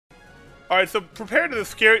Alright, so prepare to the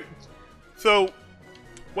scary... So,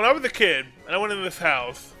 when I was a kid, and I went into this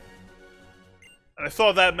house, and I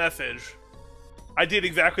saw that message, I did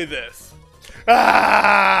exactly this.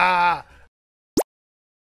 Ah!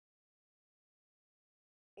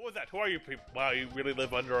 What was that? Who are you people? Wow, you really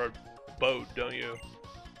live under a boat, don't you?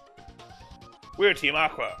 We're Team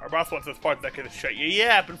Aqua. Our boss wants us parts that can shut your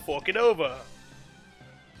yap and fork it over.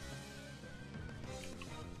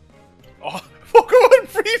 Oh, Pokemon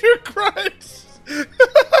Freezer Crunch!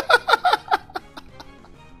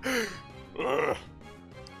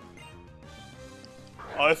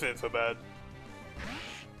 Oh, this ain't so bad.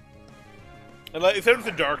 And like, it said it's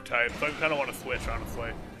a dark type, so I kind of want to switch,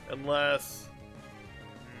 honestly. Unless...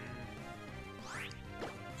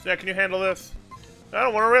 Snack, can you handle this? I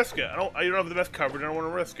don't want to risk it. You don't have the best coverage, I don't want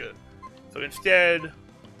to risk it. So instead...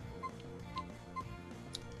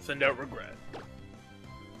 Send out regret.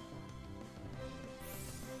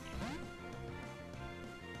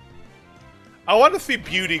 I want to see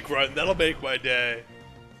Beauty Grunt, that'll make my day.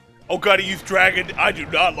 Oh god, he used dragon. I do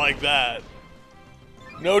not like that.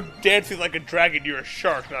 No dancing like a dragon, you're a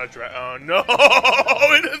shark, not a dragon. Oh no,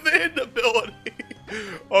 it is the hidden ability.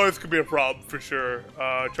 Oh, this could be a problem for sure.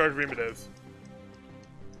 Charge beam it is.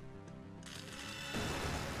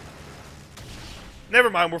 Never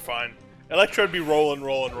mind, we're fine. Electrode be rolling.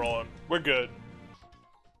 We're good.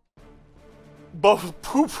 Poo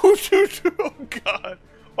poo choo choo. Oh god.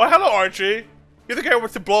 Oh, hello, Archie. You're the guy who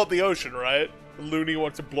wants to blow up the ocean, right? The loony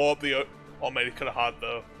wants to blow up the ocean. Oh man, he's kind of hot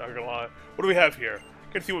though. Not gonna lie. What do we have here?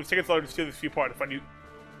 Can't see what tickets longer to steal this few parts. Find you.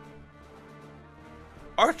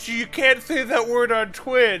 Archie, you can't say that word on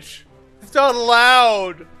Twitch. It's not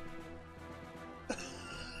allowed.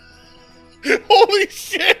 Holy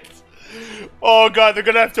shit! Oh god, they're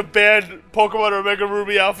gonna have to ban Pokemon Omega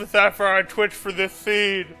Ruby Alpha Sapphire on Twitch for this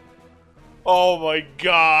scene. Oh my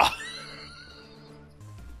god.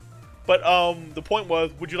 But, the point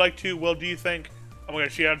was, would you like to, well, do you think, oh my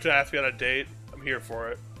god, she had to ask me on a date. I'm here for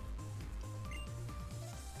it.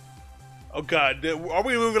 Oh god, are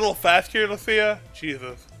we moving a little fast here, LISIA?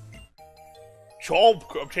 Jesus.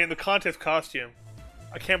 CHOMPK obtained the contest costume.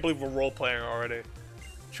 I can't believe we're role-playing already.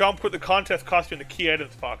 CHOMPK put the contest costume in the key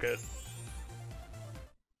items pocket.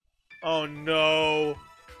 Oh no.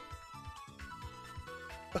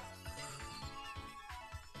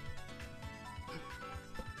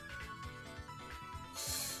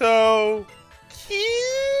 So cute!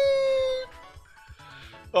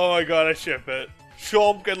 Oh my god, I ship it.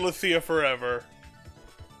 CHOMPK and LISIA forever.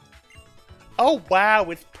 Oh wow,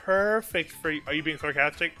 it's perfect for you. Are you being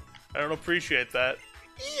sarcastic? I don't appreciate that.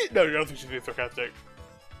 No, I don't think she's being sarcastic.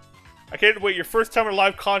 I can't wait, your first time on a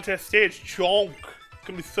live contest stage, CHOMPK. It's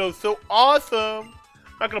gonna be so awesome!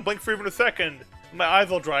 I'm not gonna blink for even a second. My eyes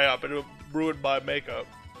will dry up and it'll ruin my makeup.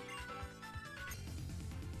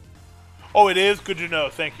 Oh, it is? Good to know.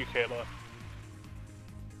 Thank you, Kayla.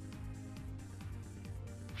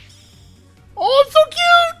 Oh, I'm so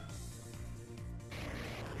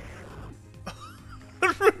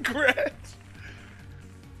cute! Regret.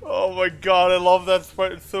 Oh my god, I love that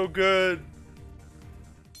sprite. It's so good.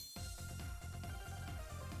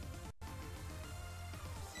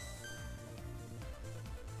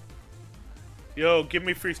 Yo, give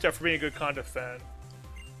me free stuff for being a good contest fan.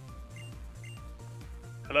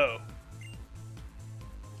 Hello.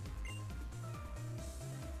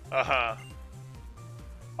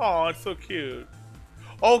 Oh, it's so cute.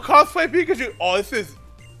 Oh, cosplay Pikachu. Oh, this is.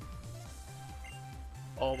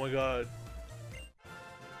 Oh my god.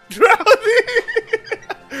 Drowsy.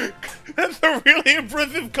 That's a really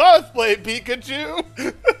impressive cosplay, Pikachu.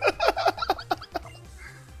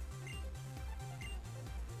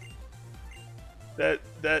 That's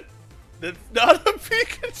not a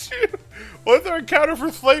Pikachu. What's our encounter for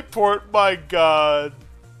Slateport? My god.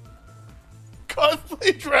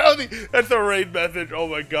 Cosplay Drowsy! That's a raid message, oh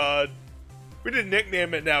my god. We didn't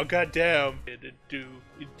nickname it now, god damn. It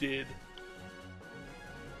did.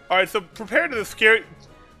 Alright, so prepare to the scary...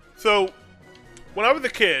 So, when I was a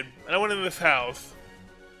kid, and I went into this house,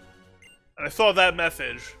 and I saw that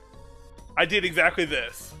message, I did exactly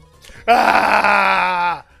this.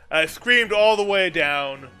 Ah! And I screamed all the way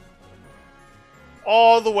down.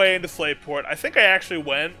 All the way into Slateport. I think I actually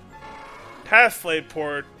went past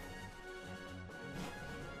Slateport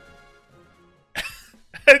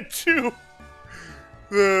and to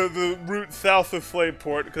the route south of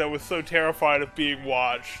Slateport because I was so terrified of being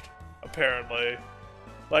watched, apparently.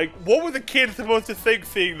 Like, what were the kids supposed to think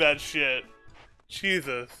seeing that shit?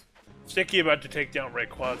 Jesus. Sticky about to take down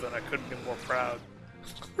Rayquaza and I couldn't be more proud.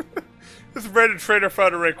 This random trader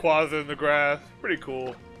found a Rayquaza in the grass. Pretty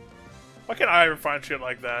cool. Why can't I ever find shit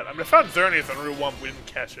like that? I mean, I found Xerneas on Route 1, but we didn't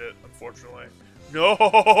catch it, unfortunately.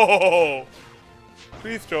 No!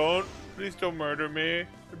 Please don't. Please don't murder me.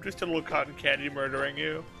 I'm just a little cotton candy murdering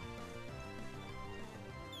you.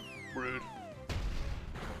 Rude.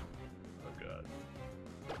 Oh god.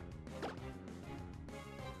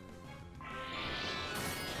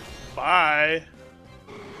 Bye!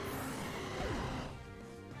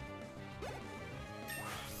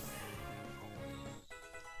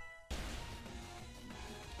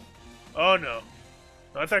 Oh no.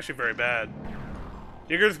 No, that's actually very bad.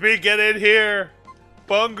 Diggersby, get in here!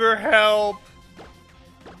 Bunger, help!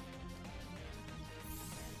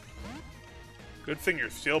 Good thing you're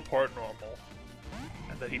still part normal.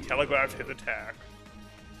 And that he telegraphed his attack.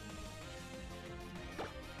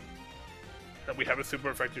 And we have a super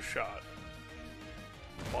effective shot.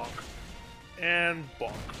 Bonk. And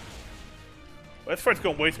bonk. Well, this fight's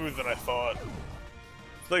going way smoother than I thought.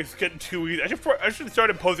 It's like it's getting too easy. I should start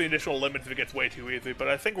imposing additional limits if it gets way too easy, but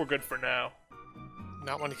I think we're good for now.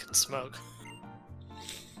 Not when you can smoke.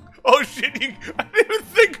 Oh shit, I didn't even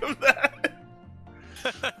think of that!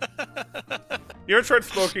 You ever tried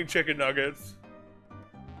smoking chicken nuggets?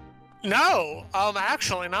 No,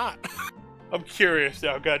 actually not. I'm curious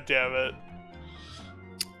now, god damn it.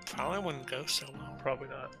 Probably wouldn't go so well. Probably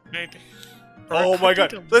not. Maybe. Oh my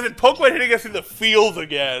god. Listen, Pokemon hitting us in the field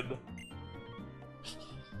again.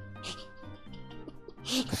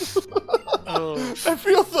 Oh. I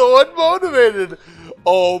feel so unmotivated.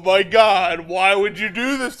 Oh my god, why would you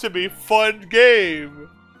do this to me? Fun game.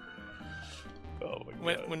 Oh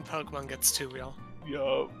my god. When Pokemon gets too real.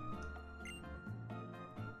 Yup.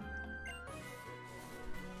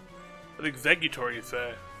 An executor, you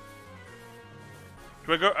say?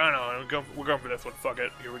 Do I go? I don't know. We're going for this one. Fuck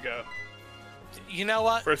it. Here we go. You know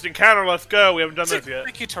what? First encounter. Let's go. We haven't done It's this yet.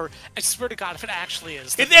 Executor. I swear to God, if it actually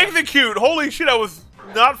is. It's execute. Holy shit! I was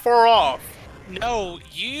not far off. No,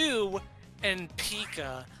 you and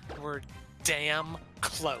Pika were damn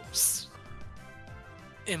close.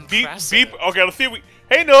 Impressive. Beep. Okay, let's see if we.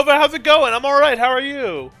 Hey Nova, how's it going? I'm all right. How are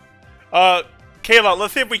you? Kayla,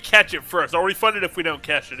 let's see if we catch it first. I'll refund it if we don't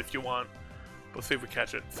catch it. If you want. Let's see if we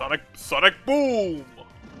catch it. Sonic boom!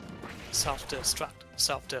 Self-destruct.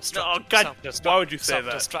 Self-destruct. Oh, God, why would you say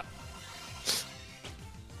that? Self-destruct.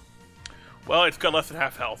 Well, it's got less than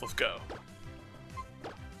half health. Let's go.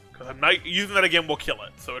 Because I'm not using that again, we'll kill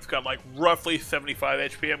it. So it's got like roughly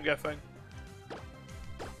 75 HP, I'm guessing.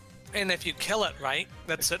 And if you kill it right,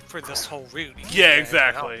 that's it for this whole route. Yeah,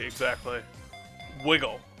 exactly, exactly.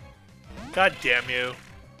 Wiggle. God damn you.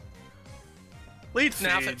 Lead Seed.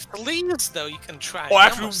 Now, if it bleeds, though, you can try. Oh,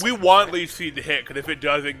 actually, we want Lead Seed to hit, because if it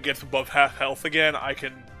does, it gets above half health again, I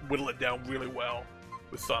can whittle it down really well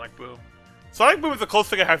with Sonic Boom. Sonic Boom is the closest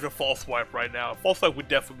thing I have to False Swipe right now. False Swipe would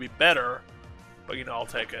definitely be better, but, you know, I'll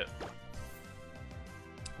take it.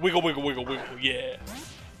 Wiggle, wiggle, wiggle, wiggle, yeah.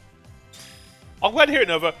 I'm glad to hear it,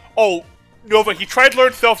 Nova. Oh, Nova, he tried to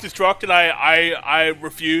learn Self-Destruct, and I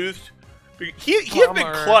refused. He's been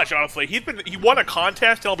clutch, honestly. He won a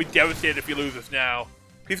contest, and I'll be devastated if he loses now.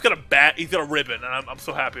 He's got a bat, he's got a ribbon, and I'm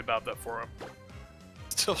so happy about that for him.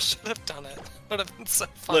 Still should have done it. Would have been so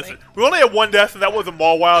funny. Listen, we only had one death, and that was a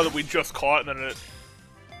Mawile that we just caught, and then it.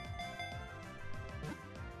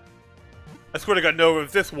 I swear to God, Nova,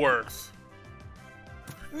 if this works.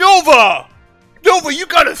 Nova! Nova, you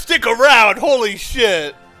gotta stick around! Holy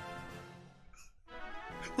shit!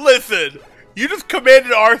 Listen, you just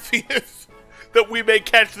commanded Arceus that we may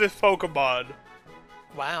catch this Pokemon.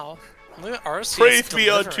 Wow. Look at Arceus. Praise be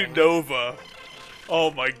unto Nova. Oh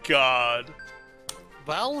my god.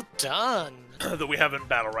 Well done. That we have in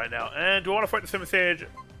battle right now. And do I want to fight the Simisage?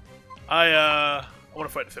 I want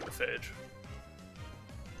to fight the Simisage.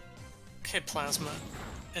 Okay, Plasma.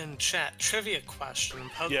 In chat, trivia question.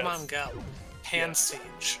 Pokemon Yes. Go.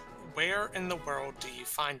 Pansage. Where in the world do you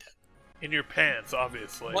find it? In your pants,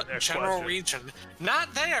 obviously. What Next general question. region?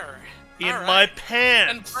 Not there! In All my right.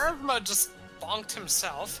 pants! And Plasma just bonked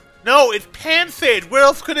himself. No, it's Pansage! Where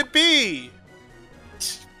else could it be?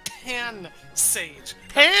 Pansage.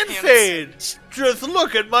 Pansage! Just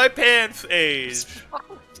look at my Pansage!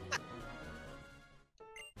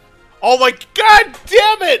 Oh my god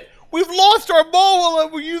damn it! We've lost our mole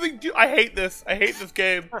and we're using... I hate this. I hate this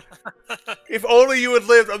game. If only you had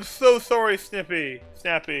lived. I'm so sorry, Snippy.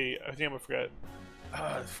 Snappy. I think I'm gonna forget.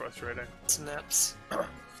 Ah, that's frustrating. Snaps.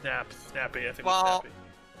 Snappy. I think Well, it's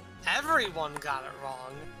Snappy. everyone got it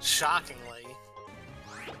wrong, shockingly.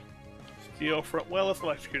 Steel front. Well, let's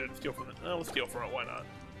electrocute it and steal from it. No, let's steal from it. Why not?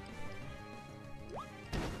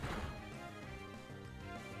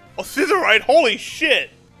 Oh, Scissorite! Holy shit!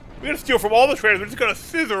 We gotta steal from all the traders. We're just gonna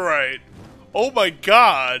Scissorite. Oh my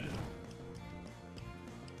god.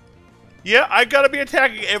 Yeah, I gotta be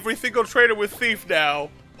attacking every single trader with Thief now.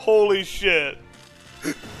 Holy shit.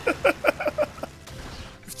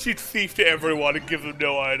 Just cheat Thief to everyone and give them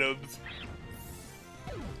no items.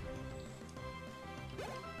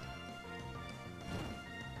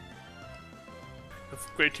 That's a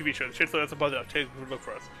great TV show. The Chancellor has a buzz out. Take a look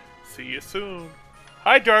for us. See you soon.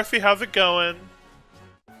 Hi Darcy, how's it going?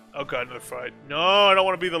 Oh god, another fight. No, I don't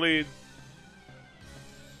want to be the lead.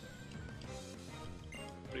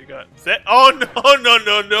 What do you got? Zet? Oh no.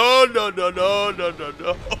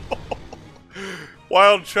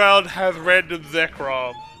 Wild Child has random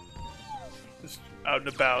Zekrom. Just out and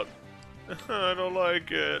about. I don't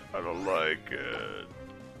like it. I don't like it.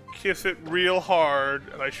 Kiss it real hard,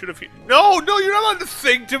 and I should have. No, you're not allowed to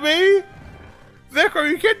sing to me! Zekrom,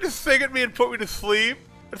 you can't just sing at me and put me to sleep.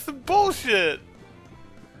 That's some bullshit.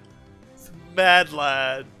 It's a mad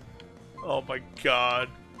lad. Oh my god.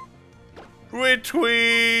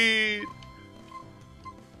 Retweet!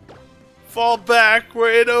 Fall back,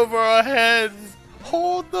 we're in over our heads.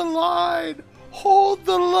 Hold the line! Hold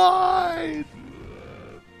the line!